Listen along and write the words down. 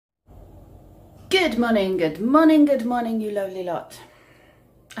Good morning, good morning, good morning, you lovely lot.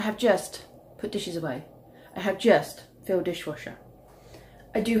 I have just put dishes away. I have just filled dishwasher.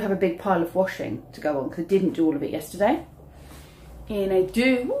 I do have a big pile of washing to go on because I didn't do all of it yesterday. And I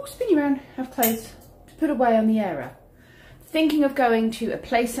do, spin you around, have clothes to put away on the airer. Thinking of going to a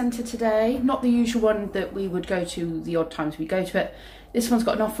play centre today, not the usual one that we would go to the odd times we go to it. This one's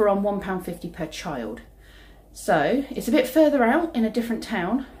got an offer on £1.50 per child. So it's a bit further out in a different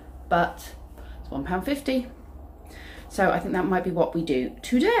town, but it's £1.50. So I think that might be what we do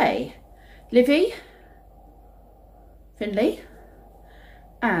today. Livy, Finley,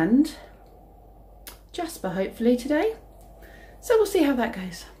 and Jasper hopefully today. So we'll see how that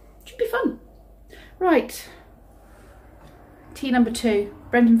goes. Should be fun. Right. Tea number 2.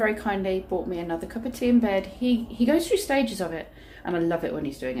 Brendan very kindly bought me another cup of tea in bed. He goes through stages of it, and I love it when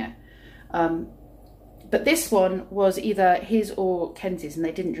he's doing it. But this one was either his or Kenzie's, and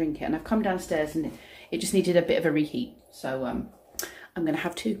they didn't drink it. And I've come downstairs, and it just needed a bit of a reheat. So I'm going to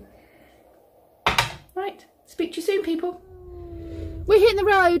have 2. Right. Speak to you soon, people. We're hitting the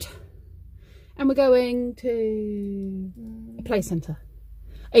road, and we're going to a play centre,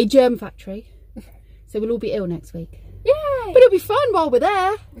 a germ factory. So we'll all be ill next week. Yay! But it'll be fun while we're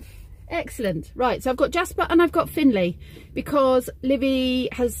there. Excellent. Right, so I've got Jasper and I've got Finley because Livy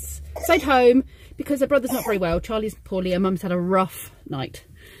has stayed home because her brother's not very well. Charlie's poorly and Mum's had a rough night.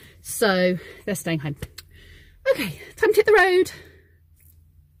 So they're staying home. Okay, time to hit the road.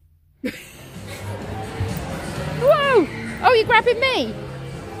 Whoa! Oh, you're grabbing me?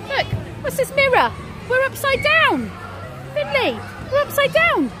 Look, what's this mirror? We're upside down. Finley, we're upside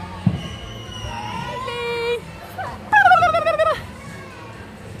down.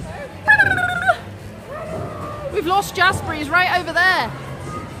 We've lost Jasper, he's right over there.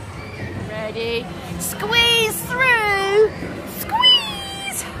 Ready? Squeeze through!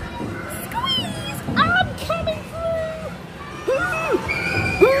 Squeeze! Squeeze! I'm coming through!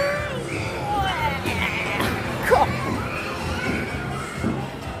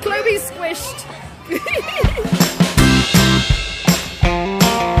 Chloe's squished.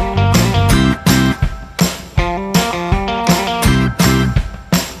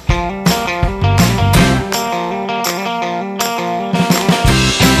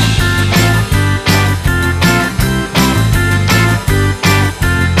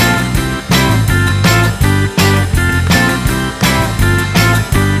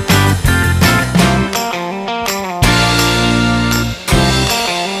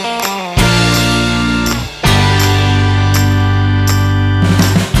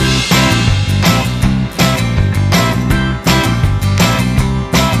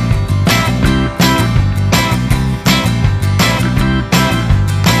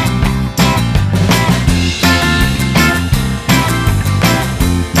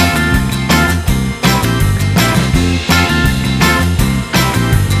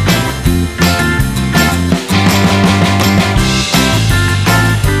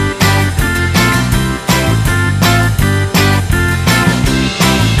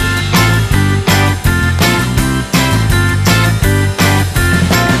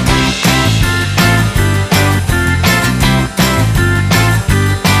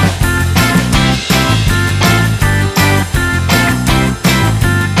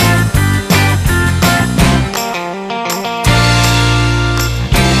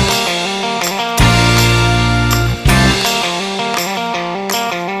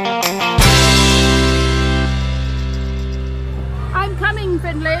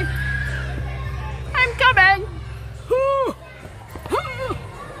 Finley, I'm coming.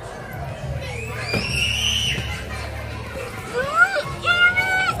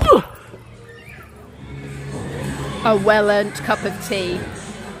 A well-earned cup of tea.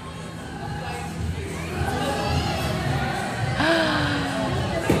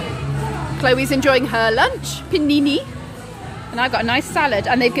 Chloe's enjoying her lunch, panini, and I got a nice salad,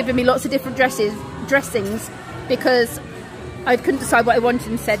 and they've given me lots of different dressings because I couldn't decide what I wanted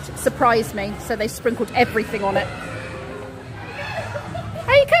and said, surprise me. So they sprinkled everything on it.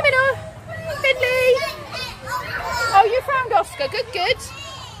 Are you coming on? Finley? Oh, you found Oscar. Good, good.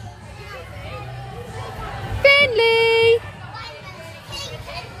 Finley!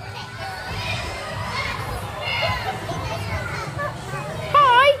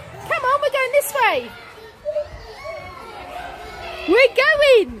 Hi. Come on, we're going this way. We're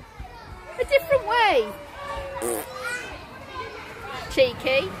going a different way.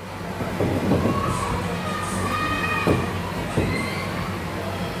 Cheeky.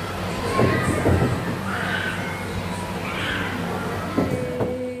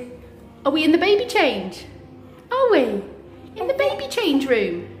 Are we in the baby change? Are we? In the baby change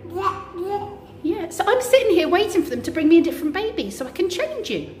room? Yeah. So I'm sitting here waiting for them to bring me a different baby so I can change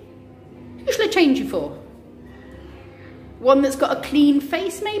you. Who should I change you for? One that's got a clean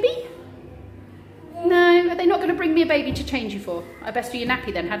face, maybe? No, are they not going to bring me a baby to change you for? I best do your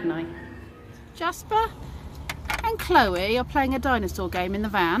nappy then, hadn't I? Jasper and Chloe are playing a dinosaur game in the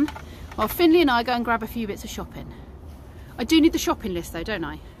van while Finley and I go and grab a few bits of shopping. I do need the shopping list though, don't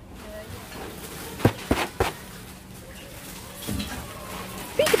I?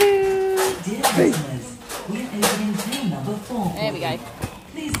 Dear customers, we're opening train number 4. There we go.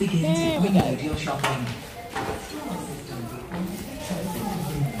 Please begin to unload your shopping.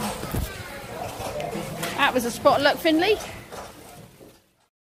 That was a spot. Look, Finley.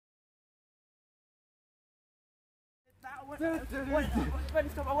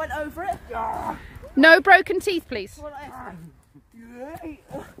 I went over it. No broken teeth, please.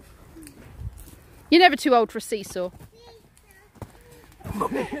 You're never too old for a seesaw.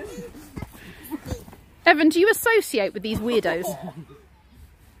 Evan, do you associate with these weirdos?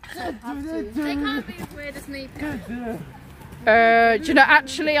 They can't be as weird as me. Do you know,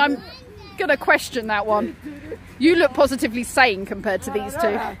 actually, I'm going to question that one. You look positively sane compared to these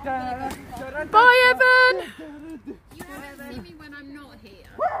two. Bye, Evan! You haven't seen me when I'm not here.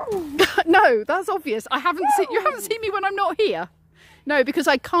 No, that's obvious. You haven't seen me when I'm not here. No, because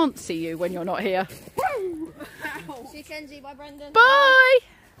I can't see you when you're not here. See Kenzie, bye Brendan. Bye!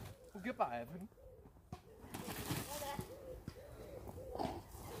 Well, goodbye, Evan.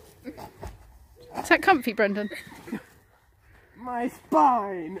 Is that comfy, Brendan? My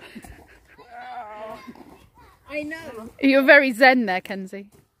spine! I know. You're very zen there, Kenzie.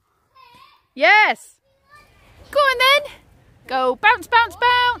 Yes! Go on then! Go bounce, bounce,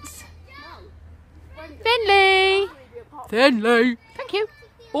 bounce! Finley! Finley! Thank you.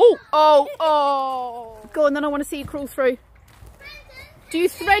 Oh, oh, oh! Go on then, I want to see you crawl through. Do you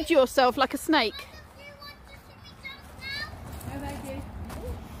thread yourself like a snake?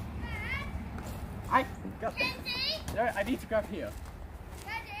 I got that. No, I need to grab here.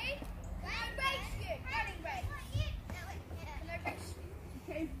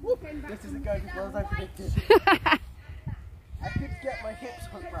 This isn't going as well as I predicted. I could get my hips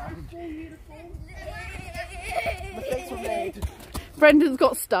hooked round. Mistakes were made. Brendan's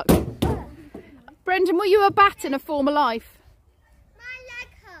got stuck. Brendan, were you a bat in a former life? My leg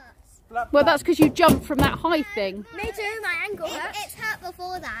hurts. Well, that's because you jumped from that high thing. Me too, my ankle hurts. It's hurt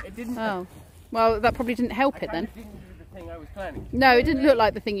before that. It didn't. Oh. Well, that probably didn't help it then. I didn't do the thing I was planning. No, it didn't look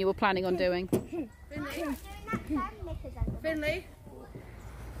like the thing you were planning on doing. Finley.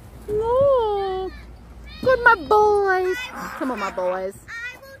 Oh, good, my boys. Come on, my boys.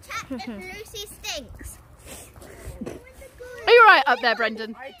 I will check if Lucy stinks. Are you right up there,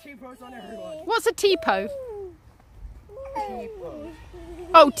 Brendan? I T-pose on everyone. What's a T-pose? T-pose.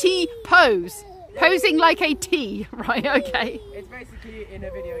 Oh, T-pose. Posing like a T. Right, okay. It's basically in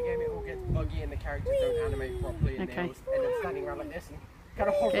a video game, it all gets buggy and the characters don't animate properly and they all end up standing around like this and kind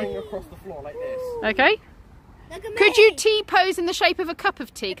of hovering across the floor like this. Okay. Could you T-pose in the shape of a cup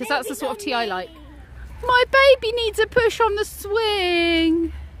of tea? Because that's the sort of tea I like. My baby needs a push on the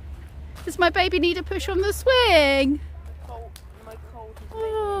swing. Does my baby need a push on the swing?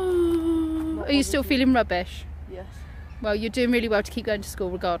 Oh. Are you still feeling rubbish? Yes. Well, you're doing really well to keep going to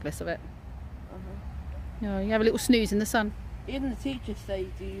school regardless of it. No, you have a little snooze in the sun. Even the teachers say,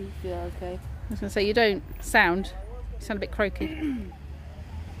 do you feel okay? I was going to say, you don't sound. You sound a bit croaky.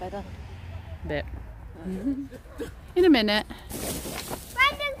 Better? A bit. In a minute.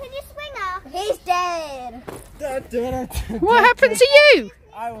 Brendan, can you swing her? He's dead. What happened to you?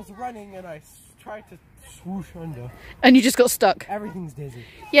 I was running and I tried to swoosh under. And you just got stuck. Everything's dizzy.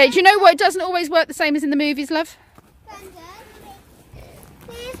 Yeah, do you know what? It doesn't always work the same as in the movies, love. Brendan,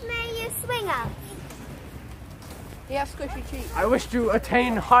 please may you swing her? He has squishy cheeks. I wish to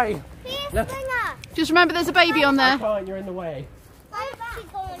attain height. Please swing her. Just remember there's a baby on there. Fine, you're in the way. Why is she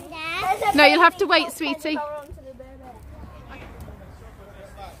going there? No, you'll have to wait, sweetie.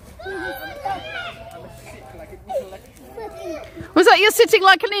 Was that you're sitting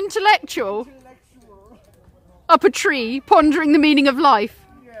like an intellectual? Up a tree, pondering the meaning of life?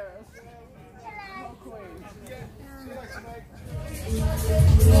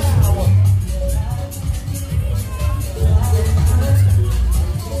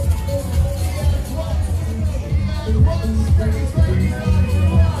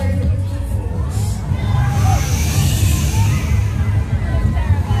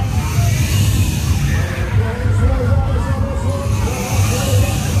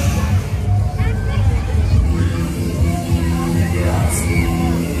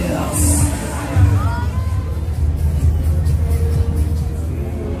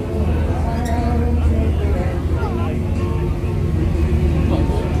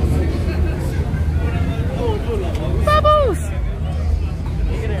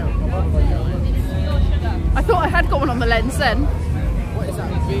 What is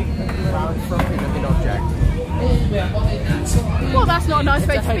that big, round, frumpy looking object? Well, that's not a nice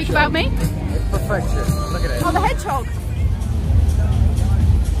way to speak about me. It's perfection. Look at it. Oh, the hedgehog.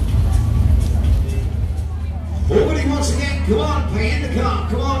 Everybody once again, come on, pay in the car,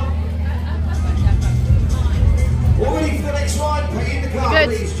 come on. All ready for the next ride, pay in the car, Good.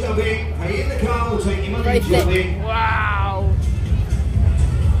 please, jump in. Pay in the car, we'll take your money, jump in. Wow.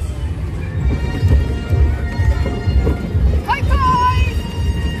 High five!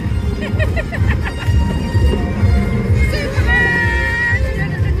 Superman!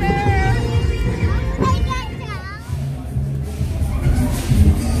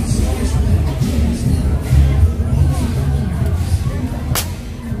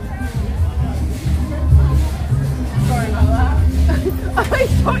 Sorry about that. I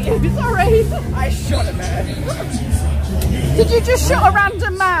shot you, sorry. I shot a man. Did you just shoot a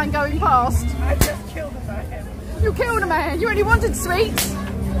random man going past? I just killed a man. You killed a man. You only wanted sweets.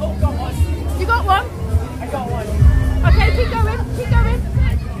 Oh, got one. You got one? I got one. Okay, keep going, keep going.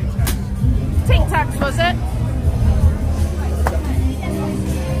 Tic Tacs, was it?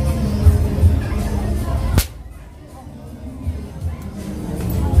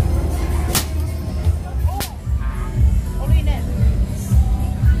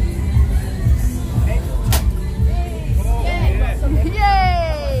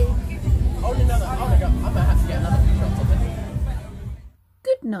 Yay! Only another. Oh my god, I'm gonna have to get another few shots of it.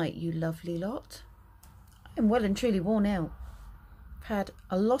 Good night, you lovely lot. I'm well and truly worn out. I've had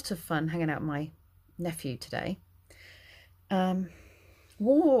a lot of fun hanging out with my nephew today.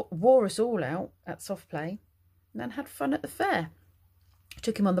 Wore us all out at soft play and then had fun at the fair.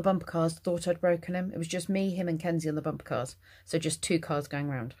 Took him on the bumper cars, thought I'd broken him. It was just me, him and Kenzie on the bumper cars. So just 2 cars going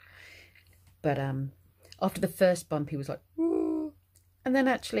round. But after the first bump, he was like, "Whoa." And then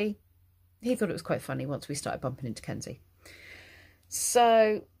actually, he thought it was quite funny once we started bumping into Kenzie.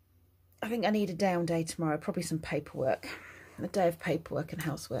 So I think I need a down day tomorrow, probably some paperwork. A day of paperwork and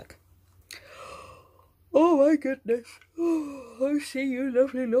housework. Oh my goodness. Oh, I'll see you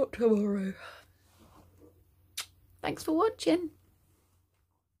lovely lot tomorrow. Thanks for watching.